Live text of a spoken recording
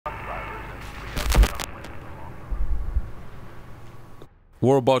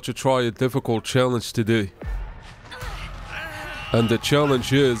We're about to try a difficult challenge today. And the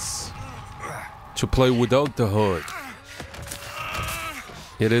challenge is to play without the HUD.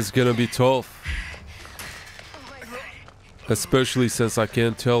 It is gonna be tough. Especially since I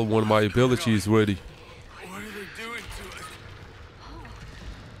can't tell when my ability is ready. What are they doing to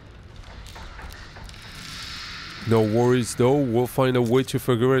us? No worries though, we'll find a way to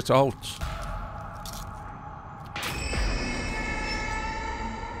figure it out.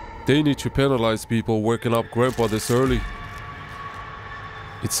 They need to penalize people waking up Grandpa this early.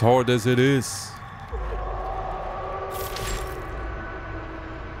 It's hard as it is.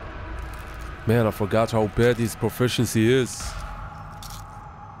 Man, I forgot how bad his proficiency is.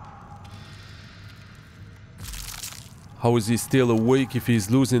 How is he still awake if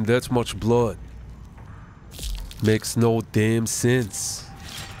he's losing that much blood? Makes no damn sense.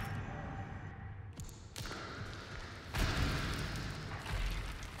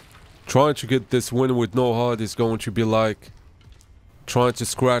 Trying to get this win with no HUD is going to be like trying to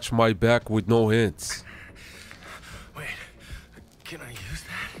scratch my back with no hands. Wait, can I use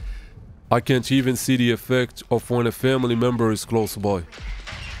that? I can't even see the effect of when a family member is close by.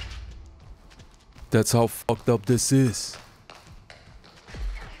 That's how fucked up this is.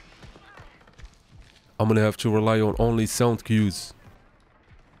 I'm gonna have to rely on only sound cues.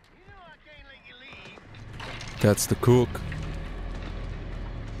 That's the cook.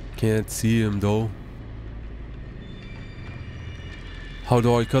 Can't see him though. How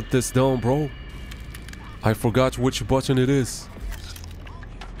do I cut this down, bro? I forgot which button it is.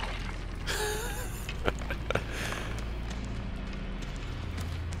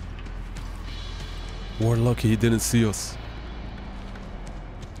 We're lucky he didn't see us.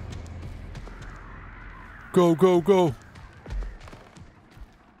 Go, go, go.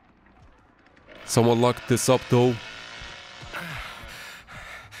 Someone locked this up though.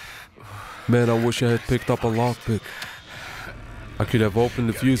 Man, I wish I had picked up a lockpick. I could have opened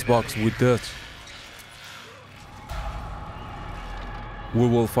the fuse box with that. We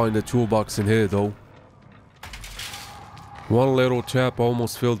will find a toolbox in here though. One little tap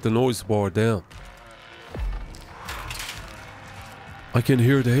almost filled the noise bar down. I can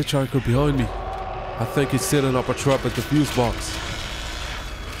hear the hitchhiker behind me. I think he's setting up a trap at the fuse box.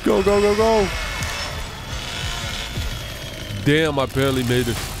 Go, go, go, go! Damn, I barely made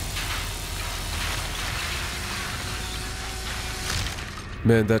it.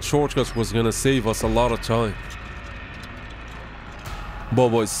 Man, that shortcut was gonna save us a lot of time.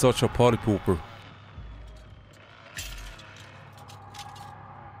 Bubba is such a party pooper.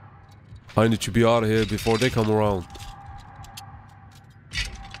 I need to be out of here before they come around.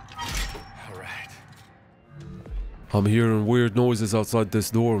 I'm hearing weird noises outside this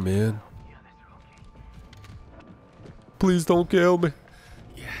door, man. Please don't kill me.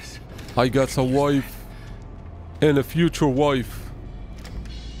 Yes. I got a wife. And a future wife.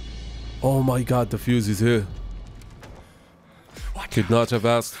 Oh my god, the fuse is here. Could not have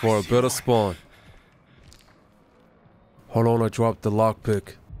asked for a better spawn. Hold on, I dropped the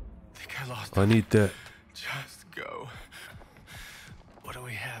lockpick. I need that. Just go. What do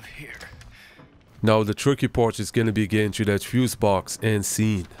we have here? Now the tricky part is gonna be getting to that fuse box and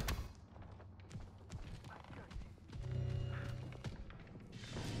scene.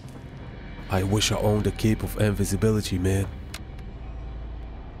 I wish I owned a cape of invisibility, man.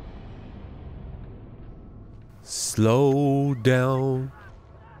 Slow down,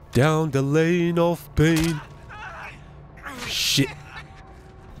 down the lane of pain. Shit.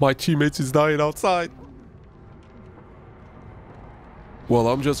 My teammates is dying outside. Well,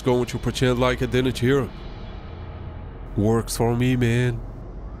 I'm just going to pretend like I didn't hear him. Works for me, man.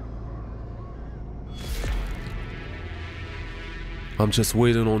 I'm just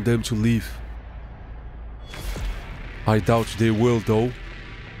waiting on them to leave. I doubt they will, though.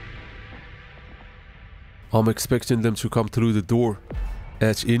 I'm expecting them to come through the door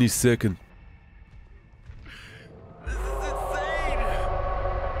at any second. This is insane!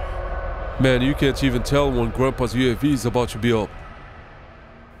 Man, you can't even tell when Grandpa's UAV is about to be up.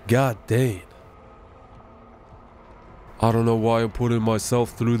 God dang. I don't know why I'm putting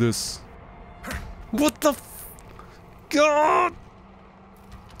myself through this. What the f... God!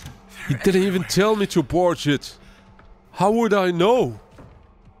 He didn't even tell me to barge it. How would I know?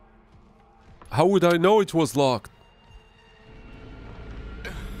 How would I know it was locked?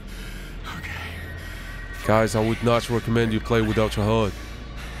 Okay. Guys, I would not recommend you play without your HUD.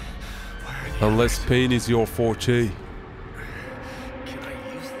 Unless pain is your forte. Can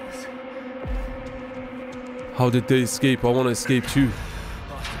I use this? How did they escape? I want to escape too.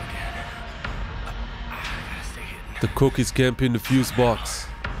 Lost him again. I gotta stay hidden. The cookies camp in the fuse box.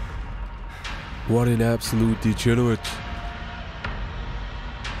 What an absolute degenerate.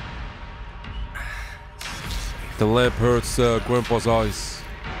 The lamp hurts Grandpa's eyes.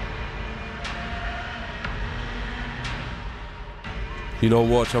 You know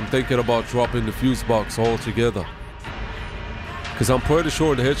what? I'm thinking about dropping the fuse box altogether. Because I'm pretty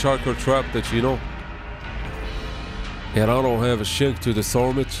sure the hitchhiker trapped it, you know. And I don't have a shank to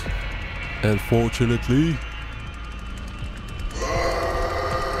disarm it. Unfortunately.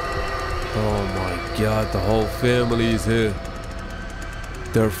 Oh my God, the whole family is here.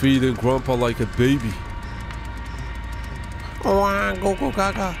 They're feeding Grandpa like a baby. Go, go,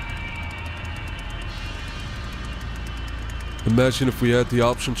 gaga. Imagine if we had the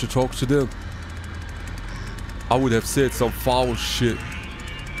option to talk to them. I would have said some foul shit.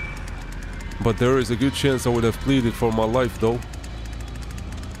 But there is a good chance I would have pleaded for my life though.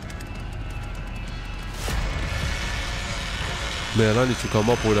 Man, I need to come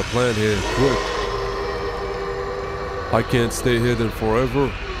up with a plan here, quick. I can't stay hidden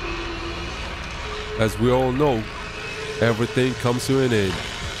forever. As we all know, everything comes to an end.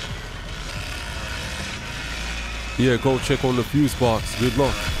 Yeah, go check on the fuse box. Good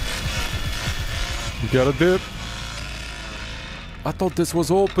luck. You got a dip? I thought this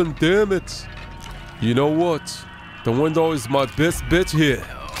was open, damn it. You know what? The window is my best bet here.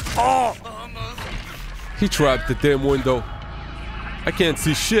 Oh! He trapped the damn window. I can't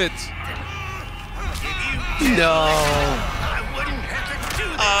see shit. No.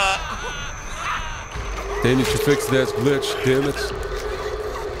 They need to fix that glitch, damn it.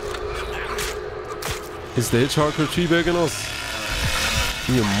 Is the hitchhiker teabagging us?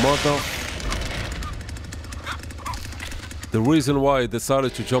 You mother. The reason why I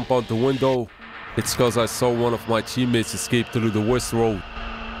decided to jump out the window, it's because I saw one of my teammates escape through the west road.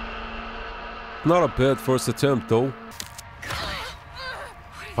 Not a bad first attempt though.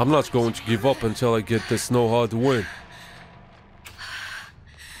 I'm not going to give up until I get this NO HUD win.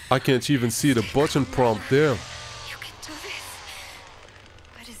 I can't even see the button prompt there.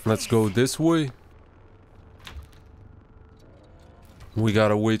 Let's go this way. We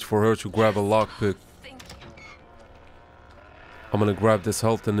gotta wait for her to grab a lockpick. I'm gonna grab this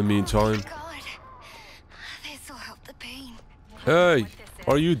health in the meantime. Hey,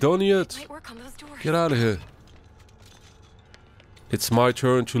 are you done yet? Get out of here. It's my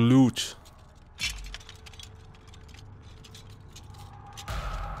turn to loot.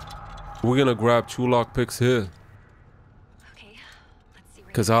 We're gonna grab 2 lockpicks here.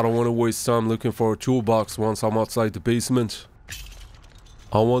 Because I don't want to waste time looking for a toolbox once I'm outside the basement.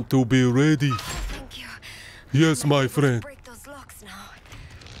 I want to be ready. Yes, my friend.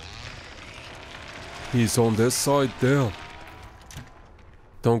 He's on this side there.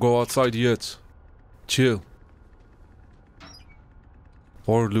 Don't go outside yet. Chill.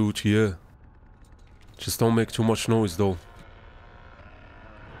 Or loot, yeah. Just don't make too much noise though.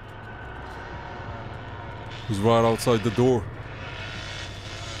 He's right outside the door.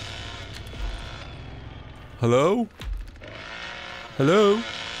 Hello? Hello?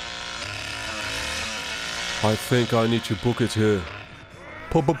 I think I need to book it here.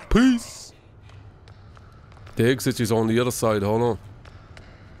 Peace. The exit is on the other side, hold on.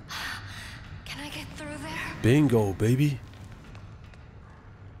 Can I get through there? Bingo, baby.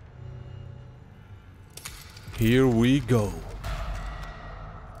 Here we go.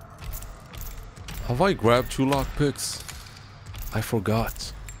 Have I grabbed 2 lockpicks? I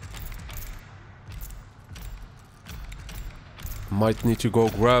forgot. Might need to go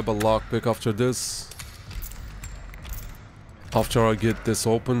grab a lockpick after this. After I get this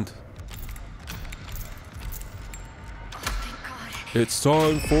opened. It's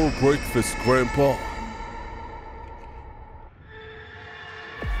time for breakfast, Grandpa.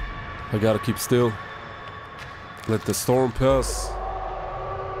 I gotta keep still. Let the storm pass.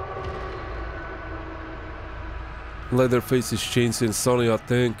 Leatherface's chains in sunny, I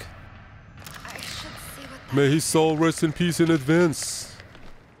think. May his soul rest in peace in advance.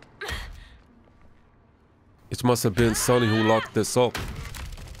 It must have been Sonny who locked this up.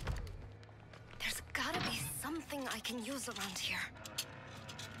 There's gotta be something I can use around here.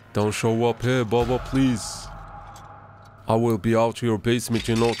 Don't show up here, Bubba, please. I will be out to your basement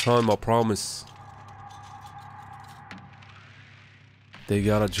in no time, I promise. They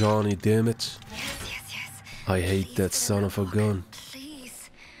got a Johnny, damn it. Yes. I hate that son of a gun. Please.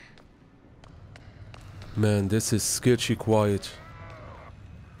 Man, this is sketchy quiet.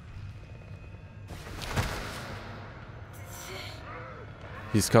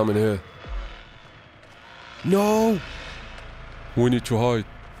 He's coming here. No! We need to hide.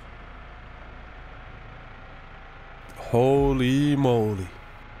 Holy moly.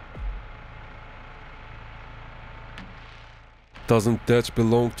 Doesn't that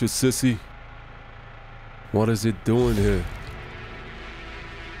belong to Sissy? What is it doing here?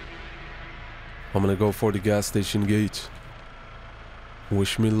 I'm gonna go for the gas station gate.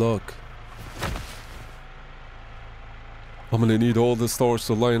 Wish me luck. I'm gonna need all the stars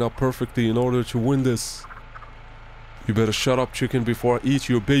to line up perfectly in order to win this. You better shut up, chicken, before I eat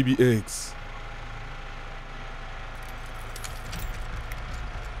your baby eggs.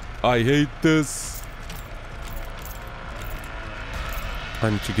 I hate this. I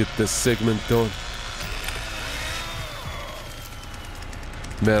need to get this segment done.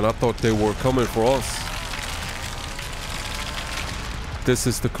 Man, I thought they were coming for us. This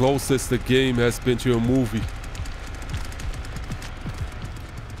is the closest the game has been to a movie.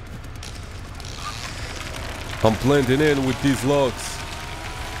 I'm blending in with these logs.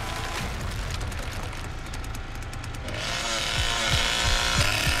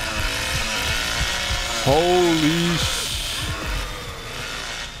 Holy sh...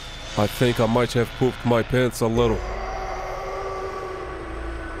 I think I might have pooped my pants a little.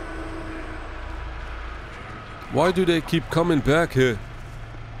 Why do they keep coming back here?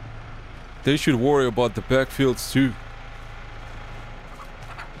 They should worry about the backfields too.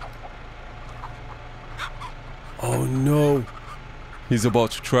 Oh no. He's about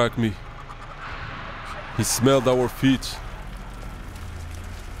to track me. He smelled our feet.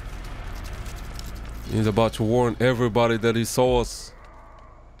 He's about to warn everybody that he saw us.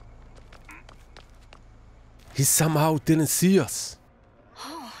 He somehow didn't see us.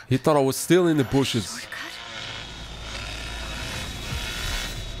 He thought I was still in the bushes.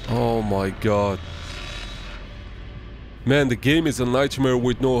 Oh my god. Man, the game is a nightmare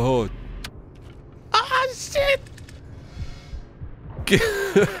with no HUD. Ah, shit!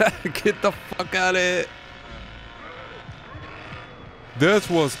 Get the fuck out of here. That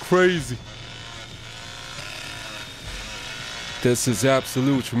was crazy. This is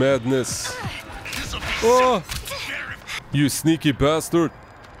absolute madness. Oh! You sneaky bastard.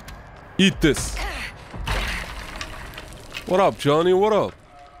 Eat this. What up, Johnny? What up?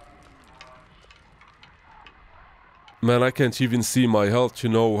 Man, I can't even see my health to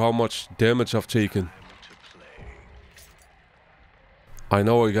know how much damage I've taken. I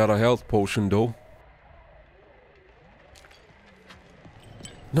know I got a health potion though.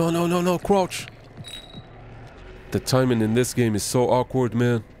 No, no, no, no, crouch. The timing in this game is so awkward,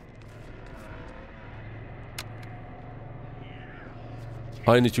 man.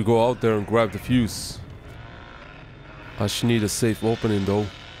 I need to go out there and grab the fuse. I should need a safe opening though.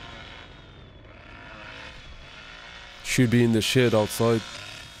 Should be in the shed outside.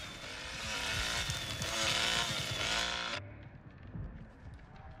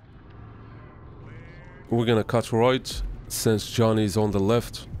 We're gonna cut right since Johnny's on the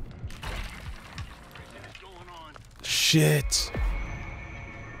left. Shit!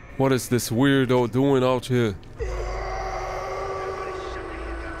 What is this weirdo doing out here?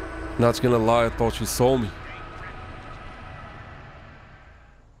 Not gonna lie, I thought she saw me.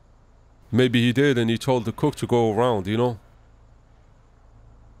 Maybe he did and he told the cook to go around, you know?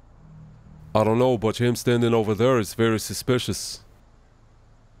 I don't know, but him standing over there is very suspicious.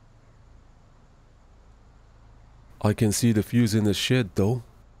 I can see the fuse in the shed though.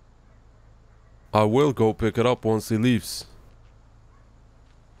 I will go pick it up once he leaves.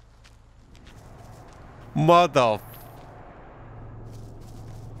 Mother...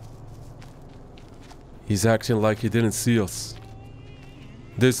 He's acting like he didn't see us.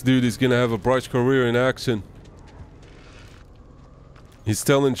 This dude is gonna have a bright career in action. He's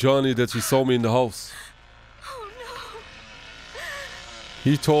telling Johnny that he saw me in the house. Oh no.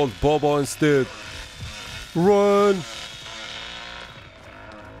 He told Bubba instead. Run!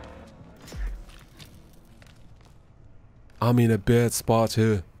 I'm in a bad spot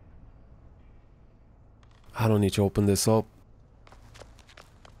here. I don't need to open this up.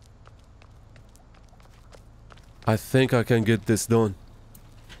 I think I can get this done.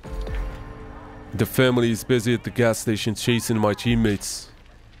 The family is busy at the gas station chasing my teammates.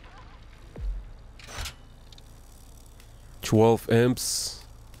 12 amps.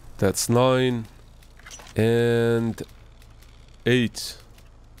 That's 9. And 8.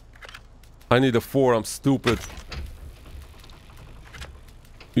 I need a 4, I'm stupid.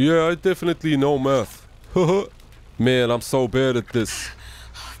 Yeah, I definitely know math. Man, I'm so bad at this.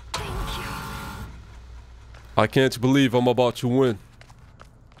 Thank you. I can't believe I'm about to win.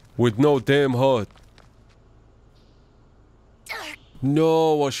 With no damn HUD.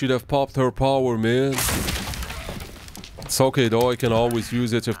 No, I should have popped her power, man. It's okay though, I can always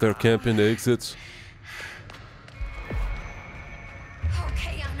use it if they're camping the exits.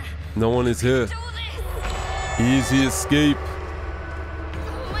 No one is here. Do this. Easy escape.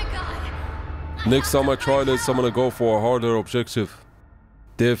 Oh my God. Next time I try this, I'm gonna go for a harder objective.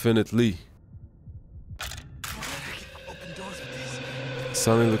 Definitely.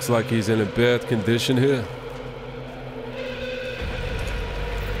 Sonny looks like he's in a bad condition here.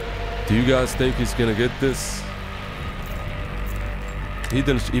 Do you guys think he's gonna get this? He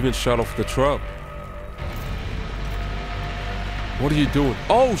didn't even shut off the trap. What are you doing?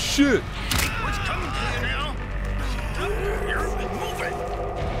 Oh shit! What's coming to you now? You're moving.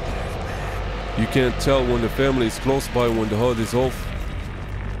 You can't tell when the family is close by when the HUD is off.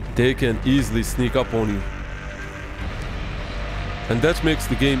 They can easily sneak up on you. And that makes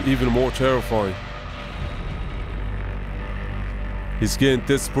the game even more terrifying. He's getting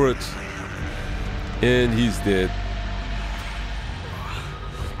desperate. And he's dead.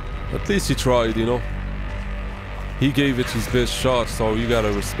 At least he tried, you know. He gave it his best shot, so you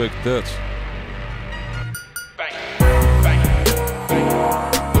gotta respect that.